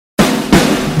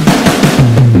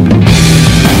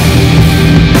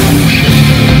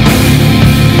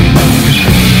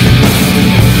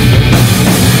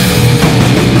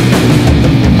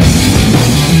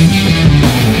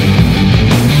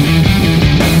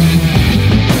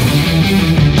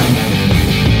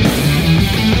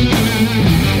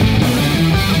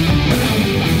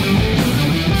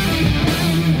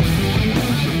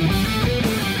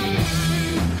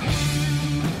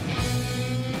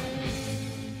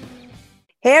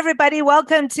Hey, everybody,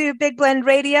 welcome to Big Blend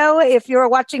Radio. If you're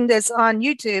watching this on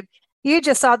YouTube, you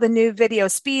just saw the new video,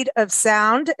 Speed of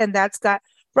Sound, and that's got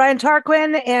Brian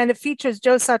Tarquin, and it features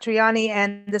Joe Satriani,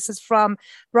 and this is from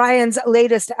Brian's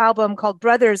latest album called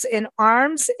Brothers in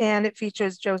Arms, and it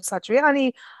features Joe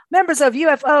Satriani, members of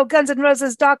UFO, Guns N'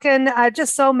 Roses, Dawkins,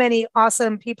 just so many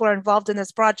awesome people are involved in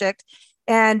this project.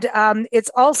 And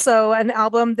it's also an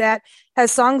album that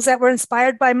has songs that were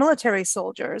inspired by military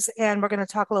soldiers. And we're going to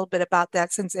talk a little bit about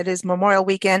that since it is Memorial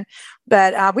Weekend.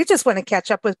 But we just want to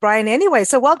catch up with Brian anyway.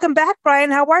 So welcome back,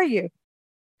 Brian. How are you?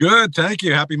 Good. Thank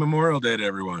you. Happy Memorial Day to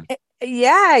everyone.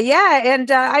 Yeah. And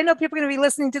I know people are going to be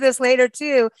listening to this later,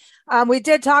 too. We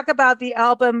did talk about the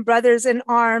album Brothers in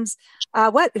Arms.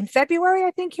 In February,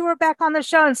 I think you were back on the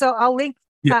show. And so I'll link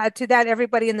to that,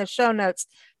 everybody, in the show notes,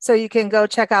 so you can go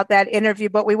check out that interview.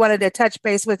 But we wanted to touch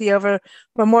base with you over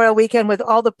Memorial Weekend with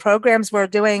all the programs we're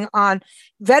doing on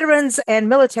veterans and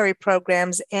military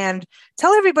programs, and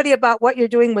tell everybody about what you're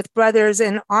doing with Brothers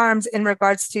in Arms in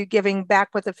regards to giving back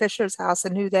with the Fisher's House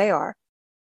and who they are.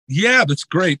 Yeah, that's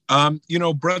great.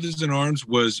 Brothers in Arms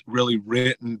was really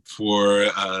written for,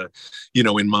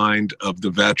 in mind of the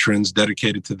veterans,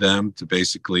 dedicated to them, to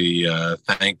basically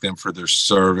thank them for their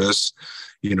service.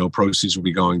 Proceeds will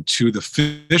be going to the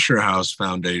Fisher House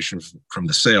Foundation from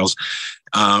the sales,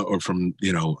 or from,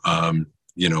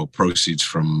 proceeds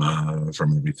from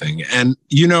everything. And,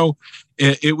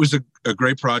 it was a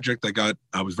great project.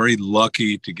 I was very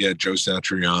lucky to get Joe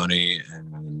Satriani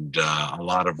and a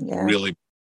lot of really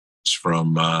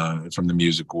from the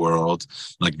music world,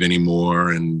 like Vinnie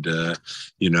Moore and Alex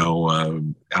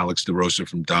DeRosa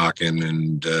from Dawkins,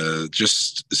 and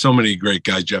just so many great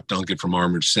guys. Jeff Duncan from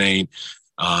Armored Saint,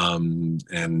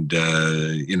 and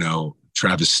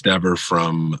Travis Stever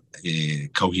from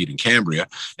Coheed and Cambria.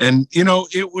 And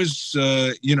it was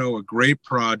a great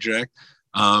project.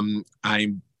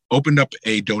 I opened up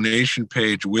a donation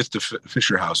page with the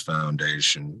Fisher House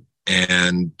Foundation.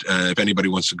 And if anybody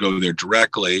wants to go there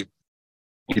directly,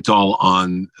 it's all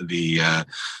on the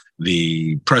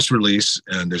press release,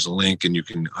 and there's a link, and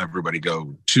everybody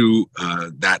go to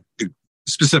that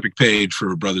specific page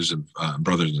for Brothers in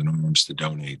Arms to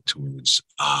donate towards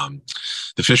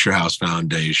the Fisher House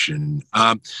Foundation.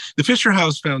 The Fisher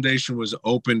House Foundation was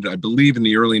opened, I believe, in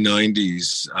the early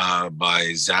 90s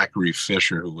by Zachary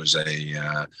Fisher, who was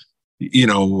a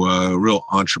real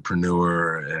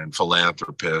entrepreneur and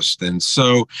philanthropist. And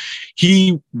so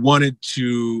he wanted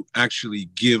to actually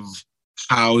give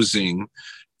housing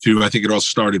I think it all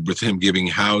started with him giving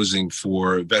housing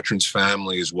for veterans'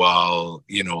 families while,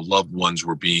 loved ones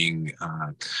were being,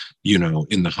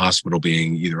 in the hospital,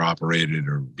 being either operated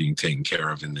or being taken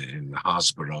care of in the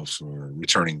hospital for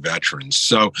returning veterans.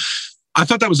 So I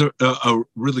thought that was a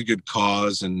really good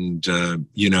cause. And,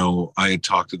 I had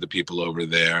talked to the people over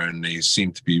there, and they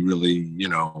seemed to be really,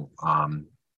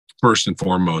 first and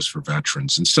foremost for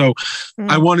veterans. And so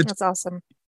I wanted that's awesome.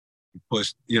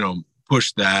 Push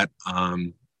that.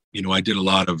 I did a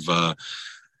lot of,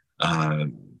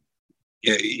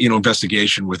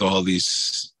 investigation with all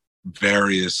these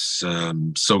various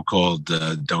so-called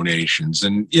donations.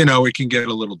 And, it can get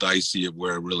a little dicey of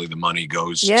where really the money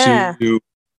goes to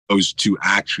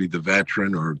actually the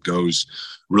veteran, or goes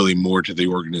really more to the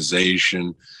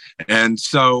organization. And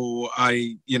so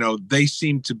they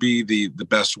seem to be the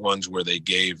best ones, where they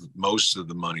gave most of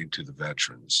the money to the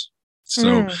veterans.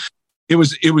 So it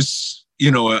was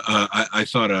I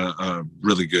thought a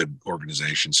really good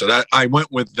organization. So that I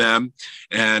went with them,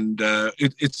 and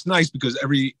it's nice because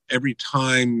every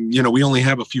time, we only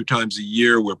have a few times a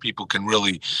year where people can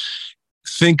really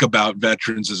think about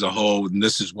veterans as a whole, and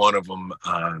this is one of them,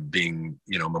 being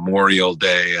Memorial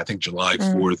Day. I think July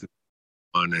 4th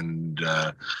on, and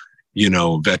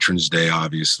Veterans Day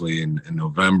obviously in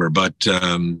November. But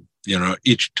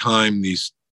each time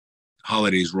these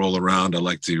holidays roll around, I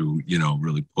like to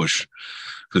really push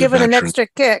for give it an extra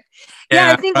kick.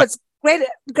 I think what's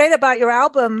great about your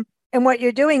album and what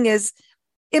you're doing is,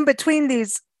 in between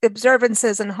these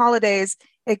observances and holidays,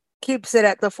 it keeps it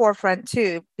at the forefront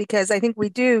too, because I think we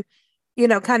do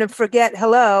kind of forget.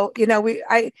 And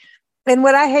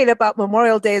what I hate about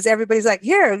Memorial Day is everybody's like,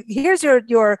 here's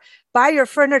your buy your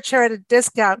furniture at a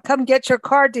discount, come get your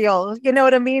car deal. You know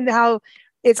what I mean? How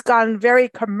it's gone very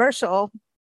commercial.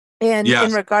 And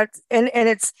in regards, and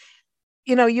it's,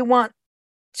 you want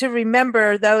to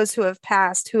remember those who have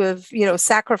passed, who have,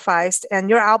 sacrificed.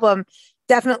 And your album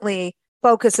definitely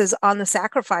focuses on the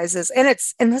sacrifices. And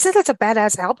it's a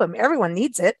badass album. Everyone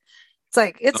needs it.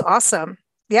 It's awesome.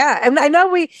 Yeah, and I know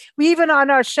we even on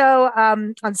our show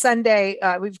on Sunday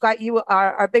we've got you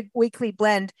our big weekly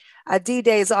blend.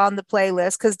 D-Day's on the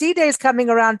playlist because D-Day's coming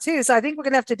around too. So I think we're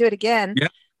gonna have to do it again Yeah,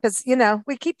 because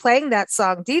we keep playing that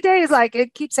song. D-Day is like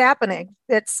it keeps happening.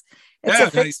 It's a yeah.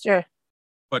 fixture.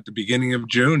 But the beginning of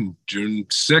June, June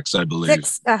 6th, I believe.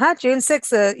 June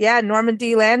 6th. Yeah,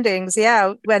 Normandy landings.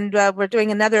 Yeah, when we're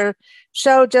doing another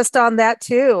show just on that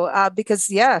too. Because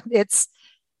yeah,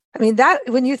 I mean that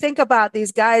when you think about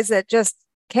these guys that just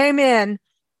came in,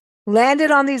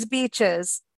 landed on these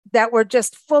beaches that were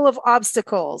just full of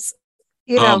obstacles,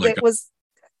 Oh my it God. was.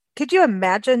 Could you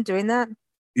imagine doing that?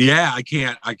 Yeah, I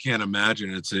can't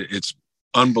imagine. It's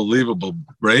unbelievable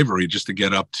bravery just to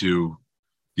get up to,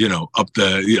 up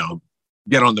the,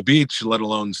 get on the beach, let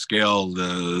alone scale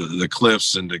the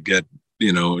cliffs and to get,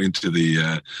 into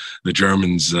the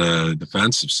Germans'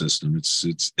 defensive system.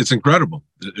 It's incredible.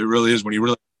 It really is when you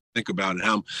really think about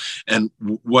it. And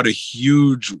what a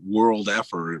huge world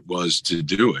effort it was to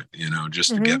do it. Just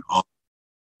to Mm-hmm. get on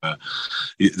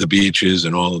the beaches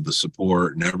and all of the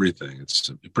support and everything.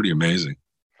 It's pretty amazing.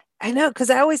 I know, because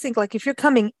I always think like if you're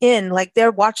coming in, like they're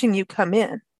watching you come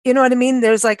in. You know what I mean?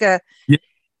 There's like Yeah.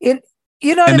 in,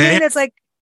 you know what And I mean? It's like,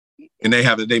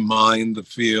 they mine the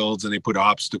fields and they put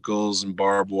obstacles and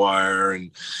barbed wire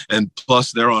and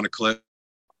plus they're on a cliff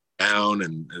down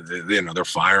and they're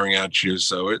firing at you.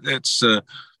 So it's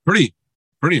pretty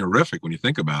pretty horrific when you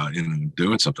think about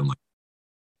doing something like.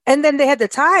 and then they had the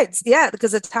tides, yeah,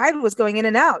 because the tide was going in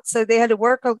and out, so they had to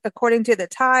work according to the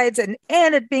tides and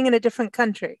it being in a different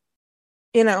country.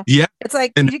 Yeah, It's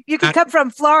like and you could come from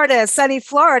Florida, sunny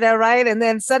Florida, right? And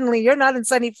then suddenly you're not in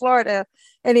sunny Florida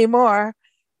anymore,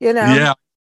 yeah,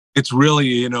 it's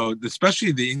really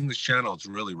especially the English Channel. It's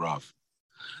really rough.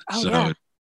 Oh, So yeah.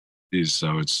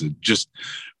 it's just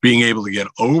being able to get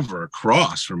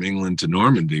across from England to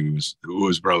Normandy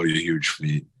was probably a huge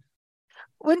feat.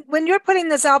 When you're putting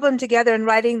this album together and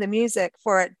writing the music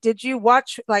for it, did you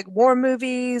watch like war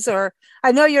movies? Or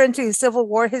I know you're into Civil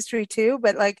War history too,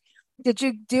 but like, did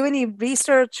you do any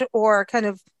research or kind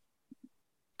of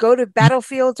go to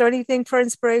battlefields or anything for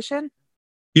inspiration?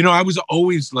 I was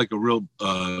always like a real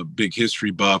big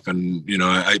history buff, and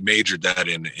I majored that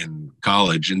in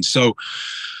college, and so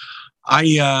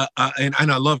and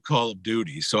I love Call of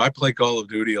Duty, so I play Call of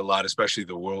Duty a lot, especially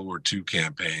the World War II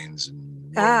campaigns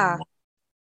and World War Ah, One.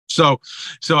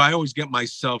 So I always get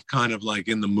myself kind of like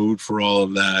in the mood for all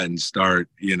of that, and start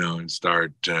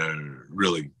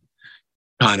really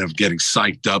kind of getting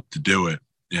psyched up to do it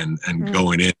and mm,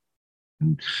 going in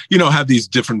and have these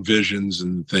different visions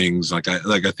and things like I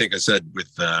think I said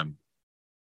with a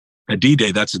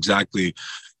D-Day. That's exactly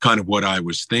kind of what I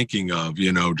was thinking of,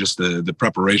 just the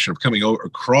preparation of coming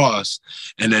across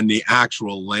and then the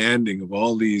actual landing of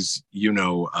all these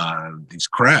these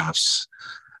crafts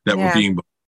that were yeah. being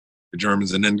the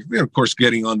Germans, and then of course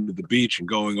getting onto the beach and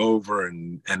going over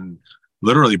and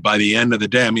literally by the end of the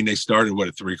day, I mean, they started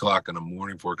at 3 o'clock in the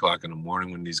morning, 4 o'clock in the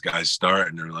morning when these guys start,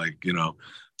 and they're like,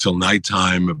 till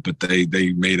nighttime, but they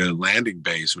made a landing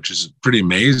base, which is pretty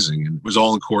amazing, and it was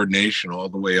all in coordination all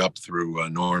the way up through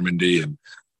Normandy and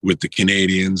with the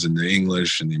Canadians and the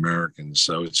English and the Americans.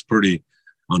 So it's pretty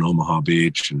on Omaha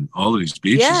Beach and all of these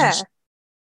beaches, Yeah.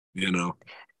 you know.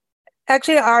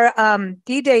 Actually, our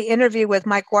D-Day interview with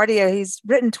Mike Guardia, he's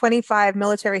written 25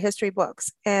 military history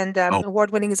books and Oh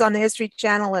award-winning. He's on the History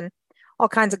Channel and all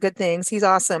kinds of good things. He's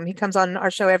awesome. He comes on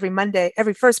our show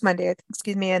every first Monday,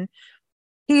 excuse me. And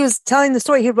he was telling the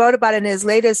story he wrote about in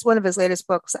one of his latest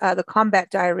books, The Combat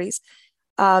Diaries,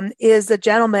 is the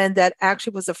gentleman that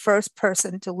actually was the first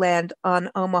person to land on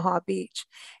Omaha Beach.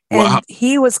 wow! And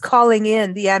he was calling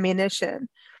in the ammunition,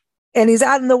 and he's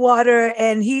out in the water,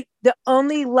 and the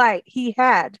only light he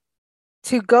had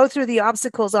to go through the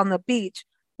obstacles on the beach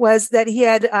was that he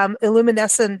had an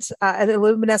illuminescent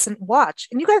watch.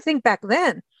 And you got to think back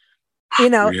then,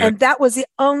 Yeah. and that was the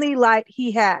only light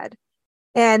he had.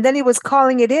 And then he was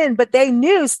calling it in, but they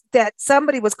knew that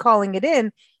somebody was calling it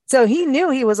in. So he knew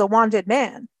he was a wanted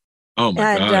man. Oh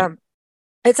my And God!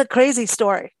 it's a crazy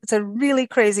story. It's a really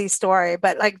crazy story.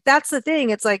 But like, that's the thing.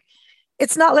 It's like,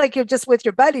 it's not like you're just with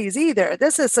your buddies either.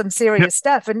 This is some Yeah. serious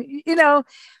stuff. And,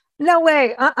 no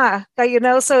way.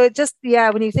 So it just, yeah,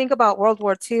 when you think about World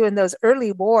War II and those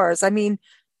early wars, I mean,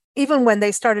 even when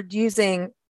they started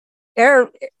using air,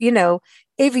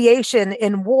 aviation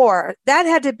in war, that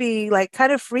had to be like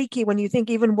kind of freaky when you think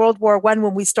even World War One,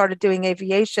 when we started doing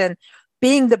aviation,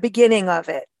 being the beginning of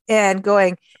it and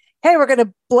going, hey, we're going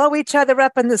to blow each other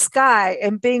up in the sky,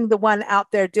 and being the one out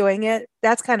there doing it,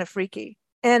 that's kind of freaky.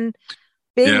 And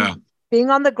Yeah. being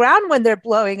on the ground when they're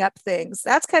blowing up things,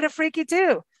 that's kind of freaky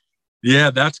too.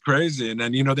 Yeah, that's crazy. And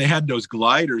then, they had those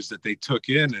gliders that they took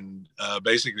in, and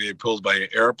basically they pulled by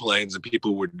airplanes, and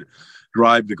people would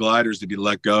drive the gliders to be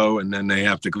let go, and then they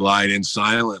have to glide in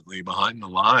silently behind the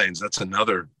lines. That's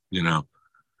another,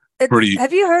 pretty.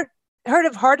 Have you heard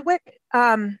of Hardwick?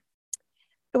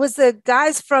 It was the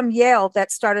guys from Yale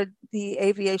that started the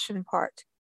aviation part.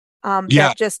 Yeah.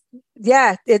 That just,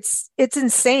 yeah, it's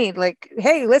insane. Like,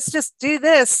 hey, let's just do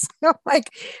this. Like,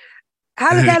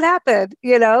 how did that happen?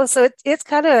 So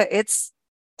it's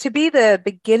to be the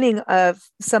beginning of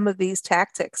some of these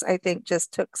tactics. I think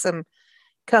just took some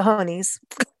cojones.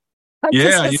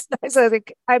 Yeah, Nice.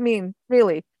 I mean,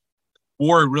 really.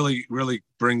 War really, really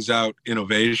brings out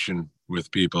innovation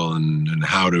with people, and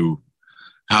how to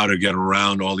get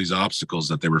around all these obstacles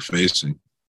that they were facing.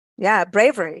 Yeah,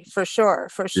 bravery for sure,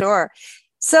 for sure.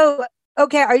 So,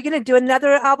 okay, are you going to do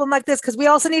another album like this? Because we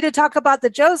also need to talk about the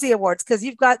Josie Awards, because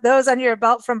you've got those on your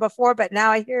belt from before, but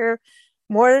now I hear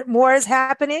more is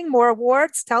happening, more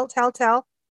awards. Tell.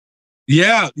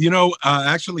 Yeah,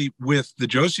 actually, with the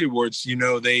Josie Awards,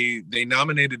 they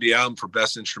nominated the album for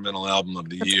Best Instrumental Album of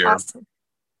the That's Year, awesome.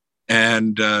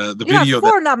 and the You got video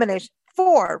four nominations,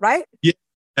 four, right? yeah,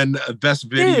 and Best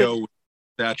Video, Dude.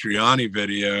 Satriani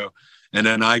video, and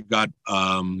then I got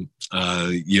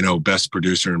Best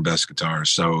Producer and Best Guitar.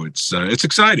 So it's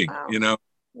exciting,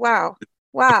 Wow. I'm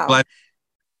Wow. glad,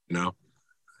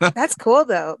 That's cool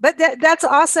though. But that's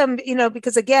awesome,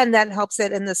 because again, that helps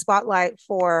it in the spotlight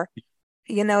for,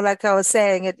 like I was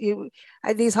saying,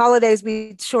 these holidays,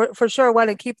 we for sure want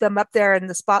to keep them up there in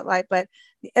the spotlight, but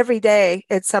every day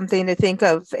it's something to think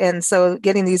of. And so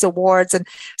getting these awards, and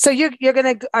so are you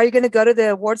gonna go to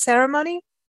the award ceremony?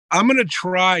 I'm gonna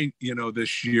try,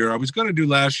 this year. I was gonna do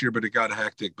last year, but it got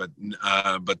hectic. But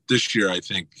this year, I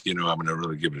think, I'm gonna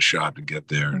really give it a shot to get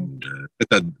there. And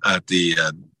at the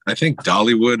I think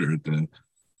Dollywood, or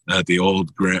at the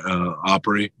old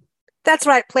Opry. That's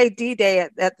right. Play D-Day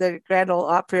at the Grand Ole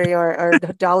Opry or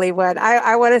Dollywood.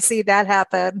 I want to see that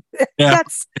happen. Yeah.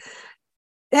 That's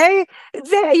hey,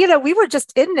 we were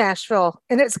just in Nashville,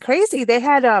 and it's crazy. They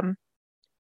had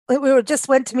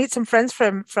went to meet some friends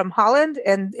from Holland,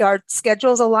 and our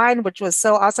schedules aligned, which was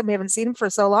so awesome. We haven't seen them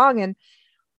for so long, and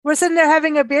we're sitting there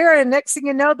having a beer, and next thing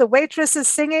you know, the waitress is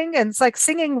singing, and it's like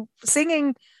singing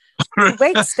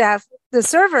wait staff, the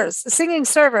servers, singing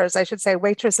servers, I should say.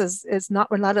 Waitresses is not,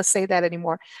 we're not allowed to say that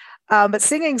anymore. But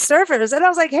singing servers, and I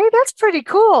was like, hey, that's pretty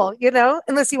cool,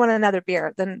 unless you want another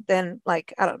beer, then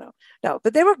like, I don't know. No,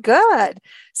 but they were good.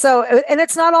 So, and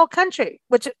it's not all country,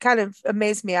 which kind of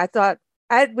amazed me. I thought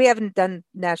we haven't done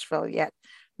Nashville yet,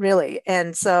 really.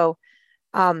 And so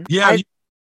Yeah,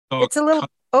 it's a little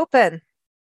open.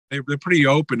 They're pretty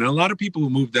open, and a lot of people who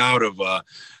moved out of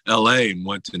LA and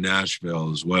went to Nashville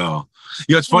as well.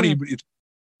 It's funny.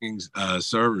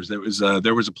 Servers. There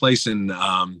was a place in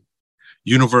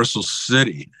Universal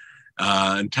City,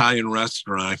 an Italian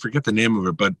restaurant. I forget the name of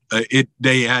it, but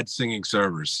they had singing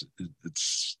servers.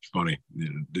 It's funny.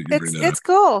 It's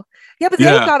cool. Yeah, but they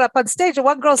got up on stage, and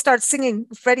one girl starts singing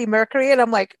Freddie Mercury, and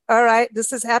I'm like, all right,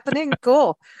 this is happening.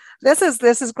 Cool. This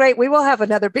is great. We will have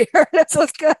another beer. This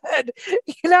was good.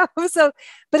 So,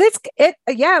 but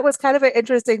it was kind of an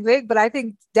interesting thing, but I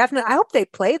think definitely, I hope they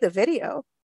play the video.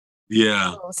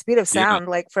 Yeah. Speed of sound,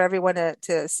 like for everyone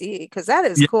to see, because that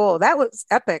is cool. That was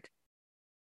epic.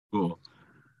 Cool.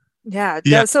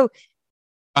 Yeah. So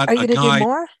are you going to do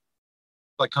more?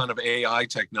 Like kind of AI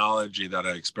technology that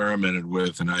I experimented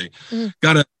with, and I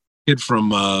got a kid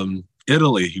from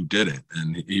Italy who did it,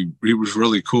 and he was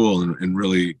really cool and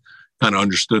really kind of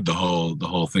understood the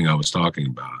whole thing I was talking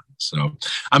about. So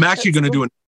I'm actually going to do a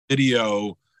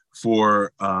video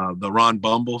for the Ron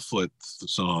Bumblefoot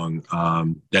song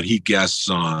that he guests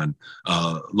on,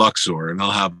 Luxor, and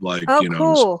I'll have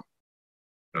cool.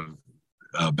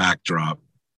 Backdrop.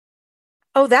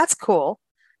 Oh, that's cool.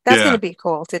 That's going to be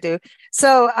cool to do.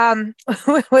 So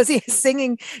was he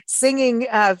singing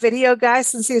video guy,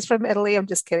 since he's from Italy? I'm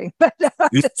just kidding. But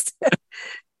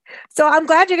so I'm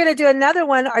glad you're going to do another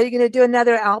one. Are you going to do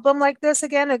another album like this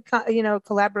again? A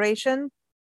collaboration?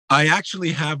 I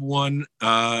actually have one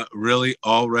really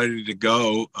all ready to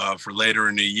go for later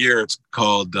in the year. It's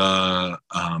called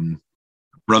Brothers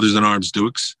in Arms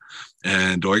Dukes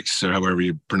and Doix, or however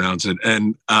you pronounce it.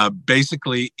 And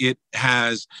basically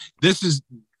this is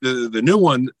the new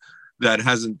one that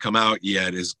hasn't come out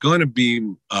yet, is going to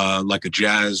be like a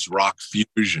jazz rock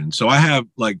fusion. So I have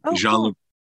Jean-Luc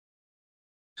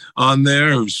on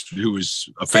there, who was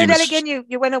a famous. Say that again.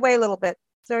 You went away a little bit.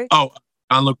 Sorry. Oh,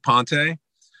 Jean-Luc Ponty,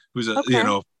 who's a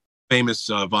famous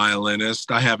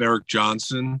violinist. I have Eric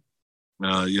Johnson, the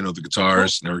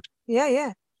guitarist. Cool.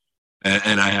 Yeah.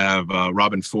 and I have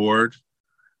Robin Ford,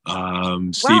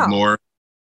 Steve Wow. Moore.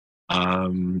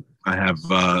 I have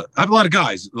a lot of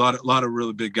guys, a lot of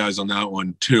really big guys on that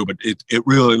one too. But it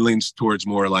really leans towards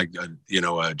more like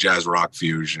a jazz rock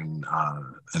fusion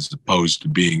as opposed to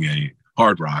being a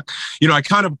hard rock. I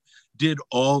kind of did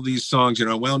all these songs.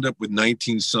 I wound up with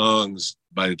 19 songs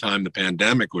by the time the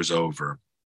pandemic was over.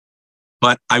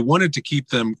 But I wanted to keep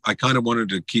them. I kind of wanted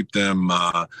to keep them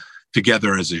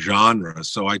together as a genre.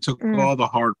 So I took all the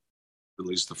hard, at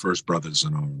least the first Brothers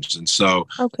in Arms, and so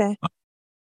Okay.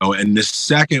 and the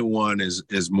second one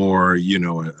is more,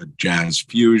 a jazz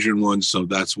fusion one. So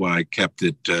that's why I kept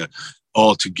it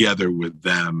all together with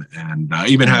them, and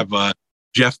even have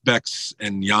Jeff Beck's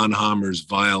and Jan Hammer's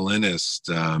violinist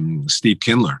Steve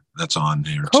Kindler that's on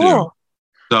there too.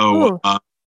 So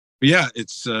yeah,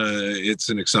 it's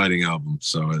an exciting album.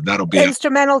 So that'll be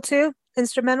instrumental too.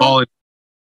 Instrumental.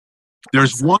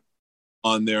 There's one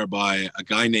on there by a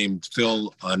guy named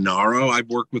Phil Naro. I've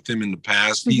worked with him in the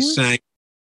past. He sang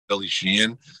Billy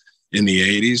Sheehan in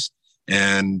the 80s,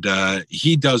 and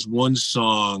he does one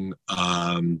song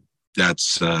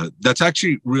that's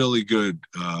actually really good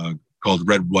called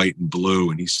Red, White, and Blue,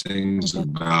 and he sings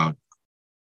about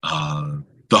the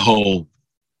whole,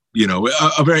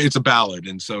 it's a ballad,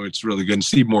 and so it's really good. And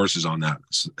Steve Morse is on that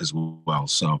as well,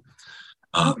 so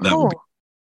that will be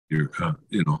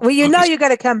well, you got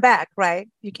to come back, right?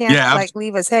 You can't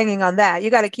leave us hanging on that. You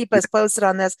got to keep us posted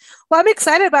on this. Well, I'm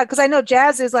excited about it because I know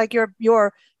jazz is like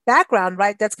your background,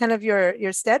 right? That's kind of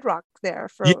your stead rock there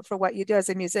for what you do as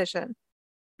a musician.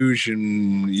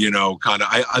 Fusion, kind of.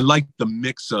 I like the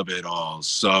mix of it all.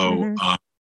 So,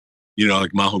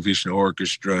 like Mahavishnu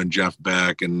Orchestra and Jeff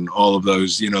Beck and all of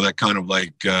those, that kind of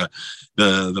like the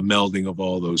melding of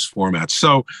all those formats.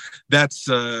 So that's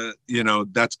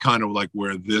that's kind of like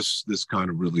where this kind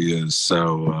of really is.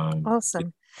 So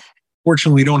awesome.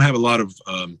 Fortunately, we don't have a lot of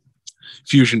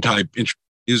fusion type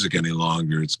music any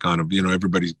longer. It's kind of,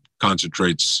 everybody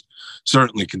concentrates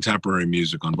certainly contemporary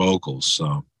music on vocals.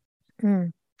 So.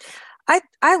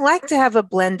 I like to have a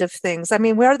blend of things. I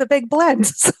mean, we're the big blend,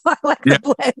 so I like the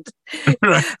blend.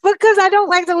 Because I don't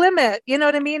like the limit. You know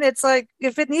what I mean? It's like,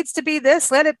 if it needs to be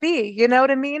this, let it be. You know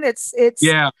what I mean? It's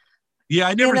yeah.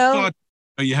 I never thought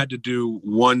you had to do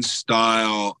one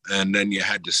style and then you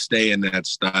had to stay in that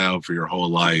style for your whole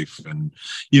life. And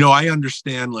I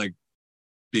understand like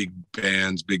big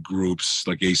bands, big groups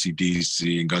like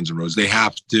AC/DC and Guns N' Roses. They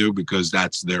have to, because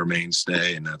that's their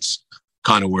mainstay and that's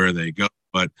kind of where they go.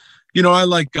 But I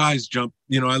like guys jump.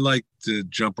 I like to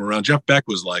jump around. Jeff Beck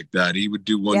was like that. He would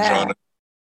do one genre,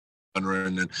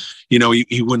 and then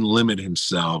he wouldn't limit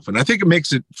himself. And I think it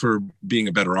makes it for being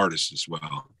a better artist as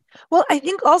well. Well, I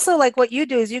think also like what you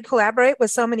do is you collaborate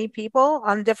with so many people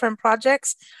on different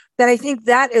projects that I think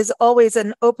that is always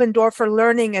an open door for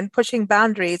learning and pushing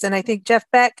boundaries. And I think Jeff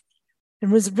Beck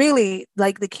was really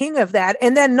like the king of that.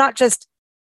 And then not just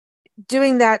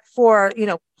doing that for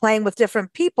playing with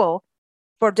different people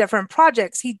for different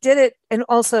projects. He did it and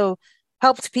also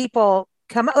helped people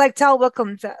come like Tal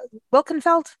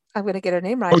Wilkenfeld. I'm going to get her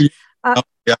name right.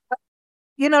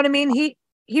 You know what I mean? He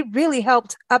really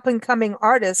helped up and coming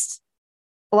artists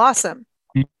blossom.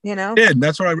 He did, and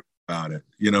that's what I read about it.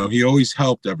 He always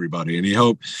helped everybody, and he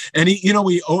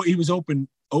was open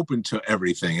to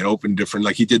everything and open different.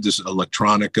 Like he did this rock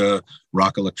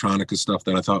electronica stuff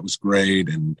that I thought was great,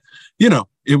 and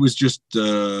it was just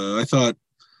I thought,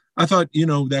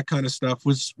 that kind of stuff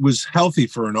was healthy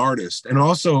for an artist. And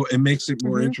also it makes it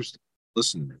more interesting to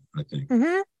listen, I think.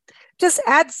 Just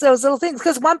adds those little things,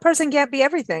 because one person can't be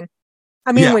everything.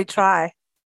 I mean, we try.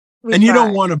 You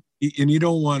don't want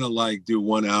to like do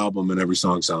one album and every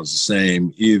song sounds the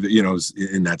same either,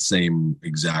 in that same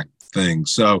exact thing.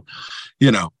 So,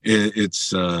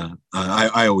 it's,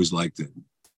 I always liked it.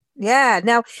 Yeah.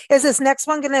 Now, is this next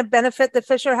one going to benefit the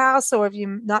Fisher House, or have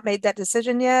you not made that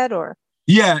decision yet, or?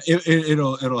 Yeah,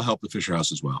 it'll help the Fisher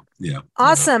House as well. Yeah.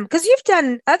 Awesome. Because you've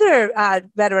done other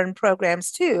veteran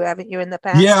programs too, haven't you, in the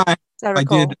past? Yeah, I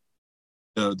did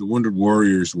the Wounded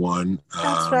Warriors one.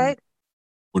 That's right.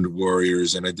 Wounded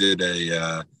Warriors, and I did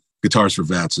a Guitars for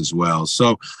Vets as well.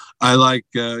 So I like,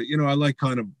 I like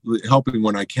kind of helping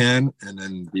when I can, and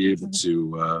then be able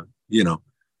to,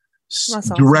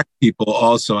 direct people.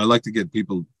 Also, I like to get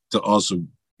people to also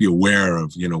be aware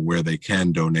of, where they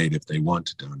can donate if they want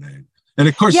to donate. And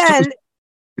of course, it's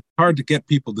hard to get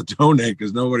people to donate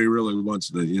because nobody really wants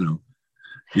to,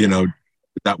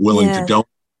 not willing to don't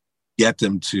get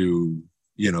them to,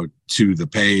 to the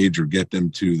page or get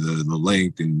them to the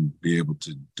link and be able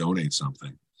to donate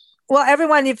something. Well,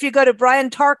 everyone, if you go to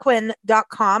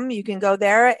briantarquin.com, you can go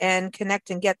there and connect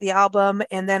and get the album.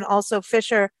 And then also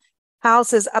Fisher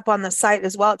House is up on the site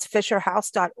as well. It's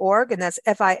fisherhouse.org, and that's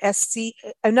F-I-S-C,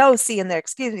 no C in there,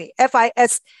 excuse me,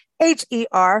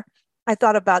 F-I-S-H-E-R. I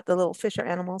thought about the little Fisher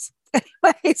animals.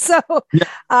 Anyway, so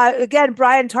again,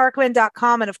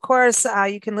 briantarquin.com. And of course,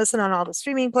 you can listen on all the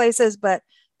streaming places, but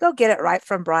go get it right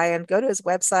from Brian. Go to his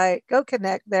website, go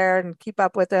connect there and keep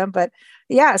up with him. But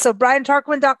yeah, so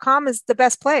briantarquin.com is the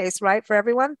best place, right, for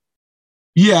everyone?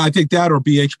 Yeah, I think that, or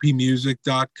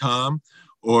bhpmusic.com,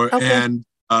 or, okay. And,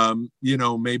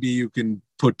 maybe you can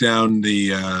put down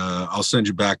I'll send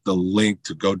you back the link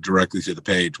to go directly to the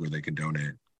page where they can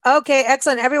donate. Okay,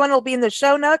 excellent. Everyone will be in the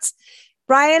show notes.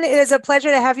 Brian, it is a pleasure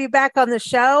to have you back on the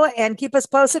show, and keep us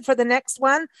posted for the next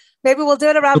one. Maybe we'll do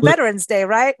it around Veterans Day,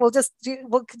 right? We'll just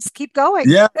keep going.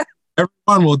 Yeah,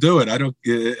 everyone will do it. I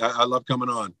love coming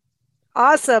on.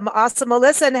 Awesome. Well,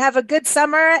 listen, have a good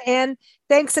summer, and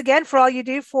thanks again for all you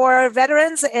do for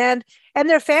veterans and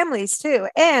their families too.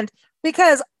 And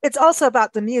because it's also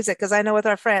about the music, because I know with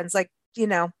our friends, like,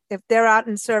 if they're out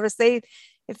in service,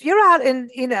 if you're out in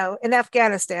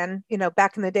Afghanistan,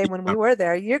 back in the day when we were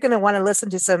there, you're going to want to listen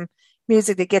to some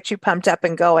music to get you pumped up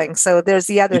and going. So there's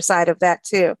the other side of that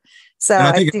too. So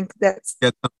I think that's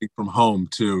get something from home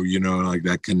too, like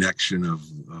that connection of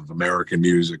American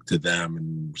music to them,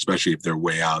 and especially if they're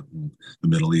way out in the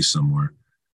Middle East somewhere.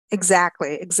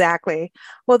 Exactly.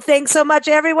 Well, thanks so much,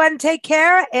 everyone. Take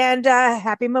care, and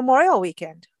happy Memorial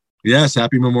Weekend. Yes,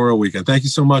 happy Memorial Weekend. Thank you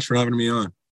so much for having me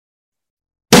on.